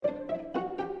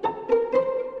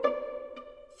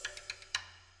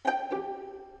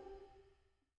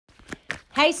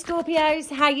Hey Scorpios,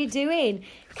 how you doing?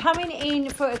 Coming in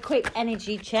for a quick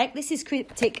energy check. This is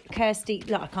Cryptic Kirsty.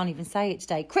 Look, I can't even say it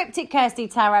today. Cryptic Kirsty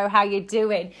Tarot, how you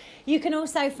doing? You can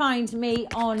also find me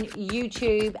on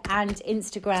YouTube and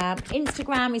Instagram.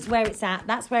 Instagram is where it's at.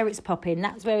 That's where it's popping.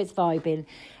 That's where it's vibing.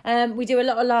 We do a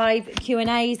lot of live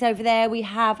Q&As over there. We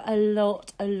have a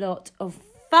lot of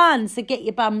fun. So get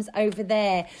your bums over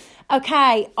there.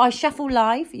 Okay, I shuffle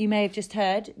live. You may have just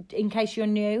heard. In case you're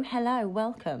new, hello,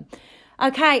 welcome.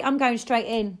 Okay, I'm going straight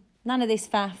in. None of this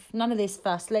faff, none of this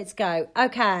fuss. Let's go.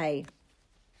 Okay.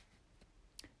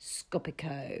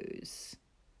 Scopicos.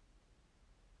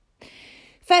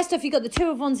 First off, you've got the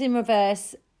Two of Wands in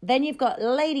reverse. Then you've got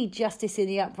Lady Justice in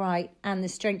the upright and the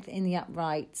Strength in the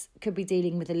upright. Could be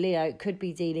dealing with a Leo. Could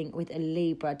be dealing with a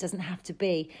Libra. Doesn't have to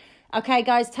be. Okay,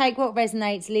 guys, take what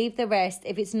resonates. Leave the rest.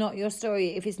 If it's not your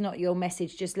story, if it's not your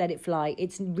message, just let it fly.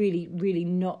 It's really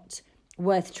not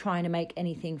worth trying to make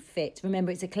anything fit.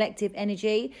 Remember, it's a collective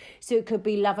energy, so it could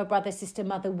be lover, brother, sister,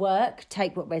 mother, work.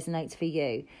 Take what resonates for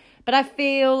you. But I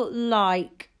feel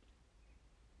like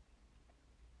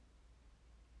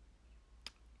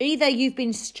either you've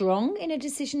been strong in a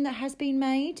decision that has been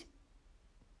made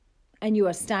and you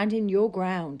are standing your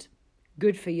ground.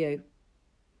 Good for you.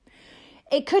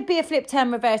 It could be a flip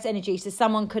turn reverse energy, so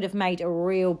someone could have made a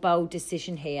real bold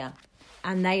decision here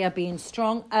and they are being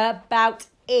strong about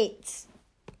it.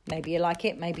 Maybe you like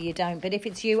it, maybe you don't. But if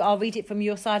it's you, I'll read it from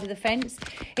your side of the fence.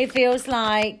 It feels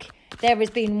like there has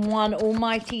been one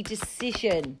almighty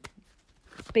decision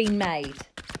being made.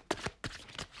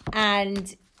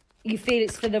 And you feel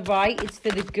it's for the right, it's for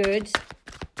the good.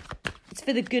 It's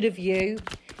for the good of you.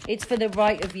 It's for the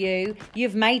right of you.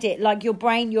 You've made it. Like your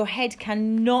brain, your head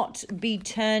cannot be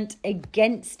turned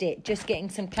against it. Just getting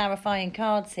some clarifying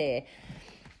cards here.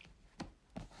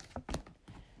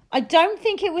 I don't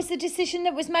think it was a decision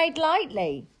that was made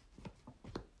lightly.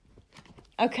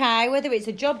 Okay, whether it's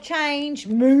a job change,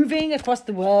 moving across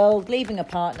the world, leaving a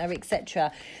partner,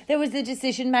 etc. There was a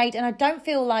decision made, and I don't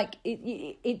feel like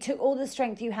it took all the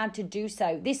strength you had to do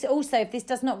so. This also, if this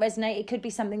does not resonate, it could be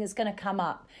something that's going to come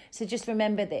up. So just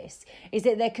remember this, is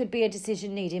that there could be a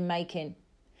decision needing making.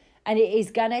 And it is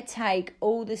going to take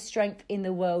all the strength in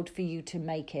the world for you to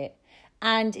make it.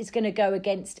 And it's going to go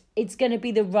against, it's going to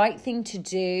be the right thing to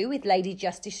do with Lady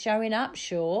Justice showing up,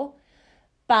 sure.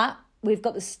 But we've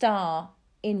got the Star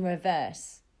in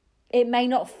reverse. It may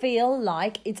not feel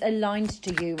like it's aligned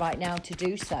to you right now to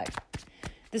do so.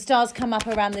 The stars come up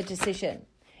around the decision.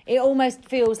 It almost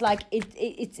feels like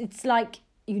it's like,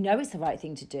 you know it's the right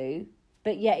thing to do,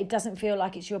 but yet it doesn't feel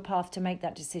like it's your path to make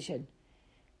that decision.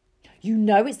 You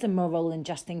know it's the moral and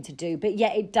just thing to do, but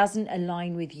yet it doesn't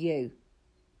align with you.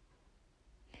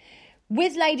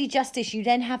 With Lady Justice, you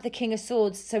then have the King of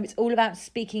Swords. So it's all about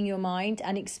speaking your mind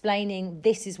and explaining,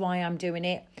 this is why I'm doing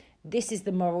it. This is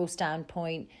the moral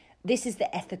standpoint. This is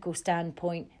the ethical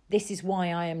standpoint. This is why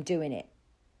I am doing it.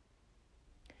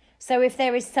 So if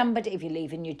there is somebody, if you're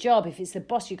leaving your job, if it's the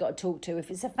boss you've got to talk to,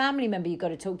 if it's a family member you've got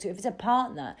to talk to, if it's a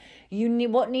partner,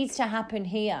 what needs to happen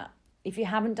here? If you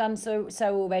haven't done so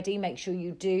already, make sure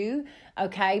you do.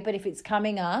 Okay, but if it's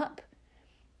coming up,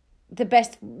 the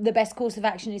best course of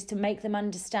action is to make them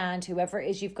understand, whoever it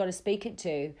is you've got to speak it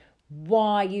to,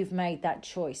 why you've made that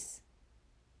choice.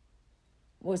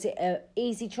 Was it an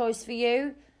easy choice for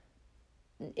you?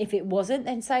 If it wasn't,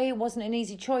 then say it wasn't an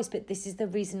easy choice, but this is the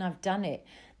reason I've done it.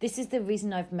 This is the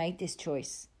reason I've made this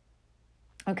choice.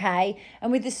 Okay? And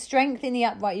with the Strength in the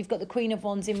upright, you've got the Queen of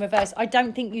Wands in reverse. I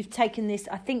don't think you've taken this.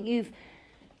 I think you've,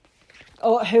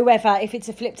 or whoever, if it's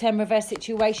a flip turn reverse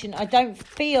situation, I don't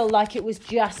feel like it was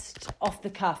just off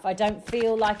the cuff. I don't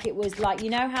feel like it was like,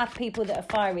 you know how people that are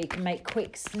fiery can make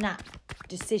quick snap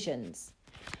decisions.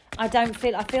 I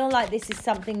feel like this is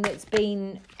something that's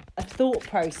been a thought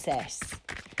process,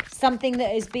 something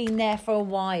that has been there for a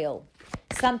while,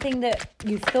 something that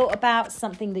you've thought about,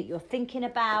 something that you're thinking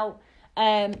about.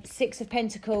 Six of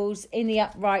Pentacles in the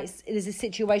uprights. There's a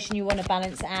situation you want to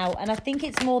balance out, and I think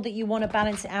it's more that you want to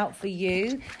balance it out for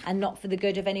you and not for the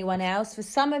good of anyone else. For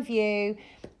some of you,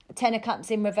 Ten of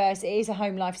Cups in reverse, it is a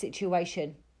home life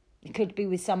situation. It could be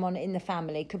with someone in the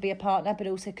family, could be a partner, but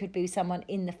also could be with someone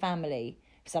in the family.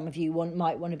 Some of you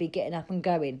might want to be getting up and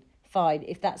going. Fine,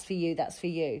 if that's for you, that's for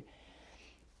you.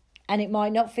 And it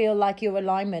might not feel like your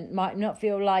alignment, might not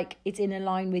feel like it's in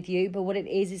line with you, but what it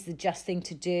is the just thing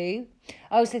to do.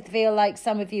 I also feel like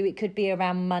some of you, it could be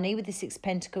around money with the Six of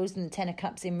Pentacles and the Ten of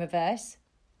Cups in reverse.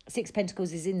 Six of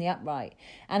Pentacles is in the upright.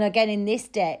 And again, in this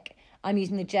deck, I'm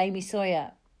using the Jamie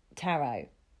Sawyer Tarot.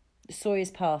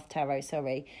 Sawyer's Path Tarot,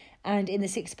 sorry. And in the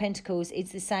Six of Pentacles,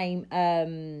 it's the same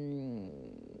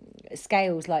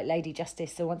scales like Lady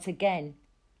Justice. So once again,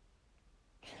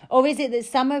 Or is it that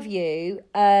some of you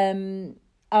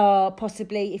are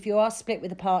possibly, if you are split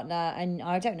with a partner and,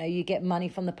 I don't know, you get money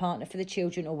from the partner for the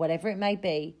children or whatever it may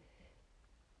be,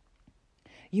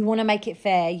 you want to make it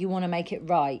fair, you want to make it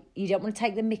right. You don't want to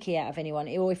take the mickey out of anyone.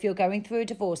 Or if you're going through a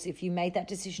divorce, if you made that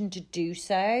decision to do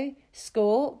so,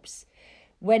 Scorps,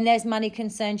 when there's money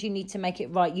concerns, you need to make it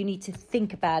right. You need to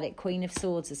think about it. Queen of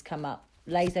Swords has come up,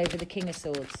 lays over the King of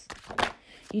Swords.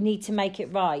 You need to make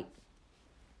it right.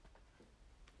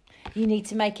 You need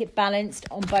to make it balanced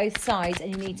on both sides, and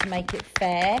you need to make it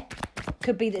fair.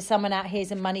 Could be that someone out here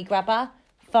is a money grabber.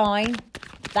 Fine.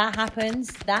 That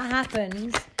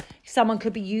happens. Someone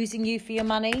could be using you for your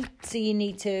money. So you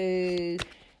need to,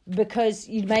 because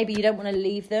maybe you don't want to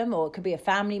leave them, or it could be a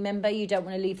family member. You don't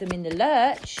want to leave them in the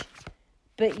lurch,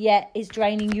 but yet it's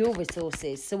draining your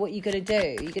resources. So what are you going to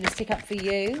do? You're going to stick up for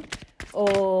you,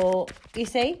 or you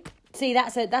see,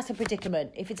 that's a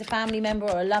predicament. If it's a family member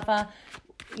or a lover,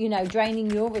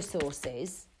 draining your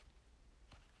resources,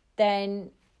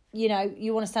 then,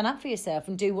 you want to stand up for yourself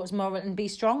and do what's moral and be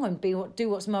strong and do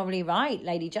what's morally right,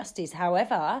 Lady Justice.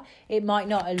 However, it might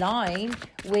not align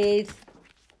with,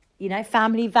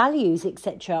 family values,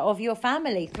 etc. of your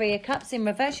family. 3 of Cups in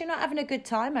reverse. You're not having a good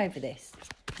time over this.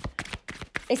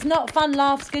 It's not fun,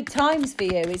 laughs, good times for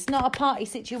you. It's not a party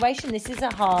situation. This is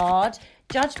a hard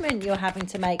judgment you're having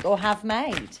to make or have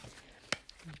made.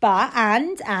 But,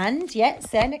 and yet,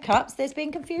 7 of Cups, there's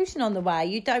been confusion on the way.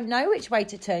 You don't know which way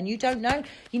to turn. You don't know.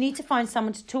 You need to find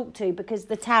someone to talk to, because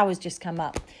the Tower's just come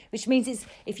up, which means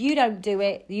if you don't do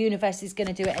it, the universe is going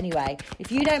to do it anyway.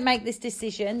 If you don't make this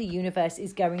decision, the universe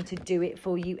is going to do it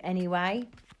for you anyway.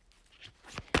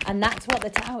 And that's what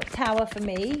the Tower for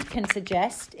me can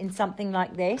suggest in something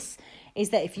like this, is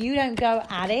that if you don't go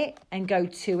at it and go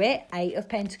to it, 8 of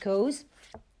Pentacles,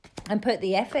 and put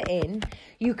the effort in,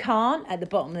 you can't, at the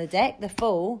bottom of the deck, the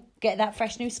Fool, get that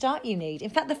fresh new start you need.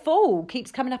 In fact, the Fool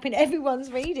keeps coming up in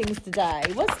everyone's readings today.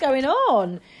 What's going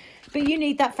on? But you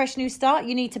need that fresh new start.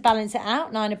 You need to balance it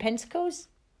out. 9 of Pentacles.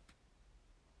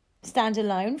 Stand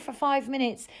alone for 5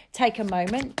 minutes. Take a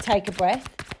moment. Take a breath.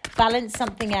 Balance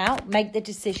something out. Make the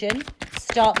decision.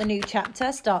 Start the new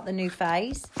chapter. Start the new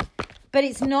phase. But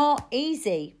it's not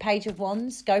easy. Page of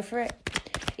Wands. Go for it.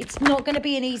 It's not going to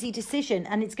be an easy decision,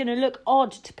 and it's going to look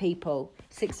odd to people.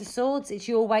 6 of Swords, it's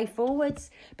your way forwards,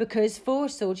 because 4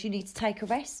 of Swords, you need to take a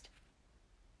rest.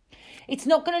 It's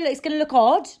going to look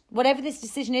odd, whatever this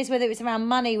decision is, whether it's around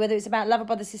money, whether it's about love,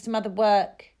 brother, sister, mother,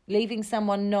 work, leaving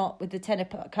someone not, with the 10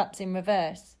 of Cups in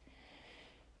reverse.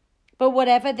 But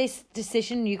whatever this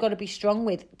decision you've got to be strong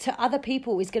with, to other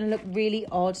people is going to look really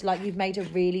odd, like you've made a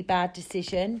really bad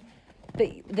decision.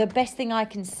 But the best thing I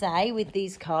can say with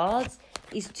these cards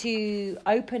is to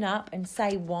open up and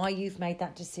say why you've made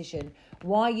that decision,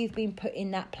 why you've been put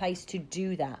in that place to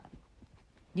do that.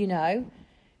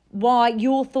 Why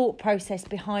your thought process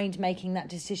behind making that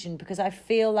decision, because I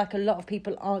feel like a lot of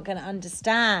people aren't going to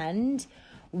understand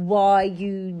why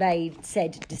you made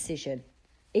said decision.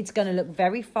 It's going to look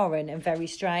very foreign and very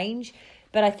strange,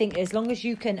 but I think as long as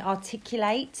you can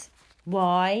articulate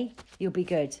why, you'll be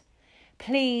good.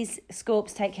 Please,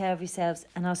 Scorps, take care of yourselves,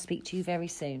 and I'll speak to you very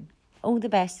soon. All the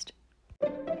best.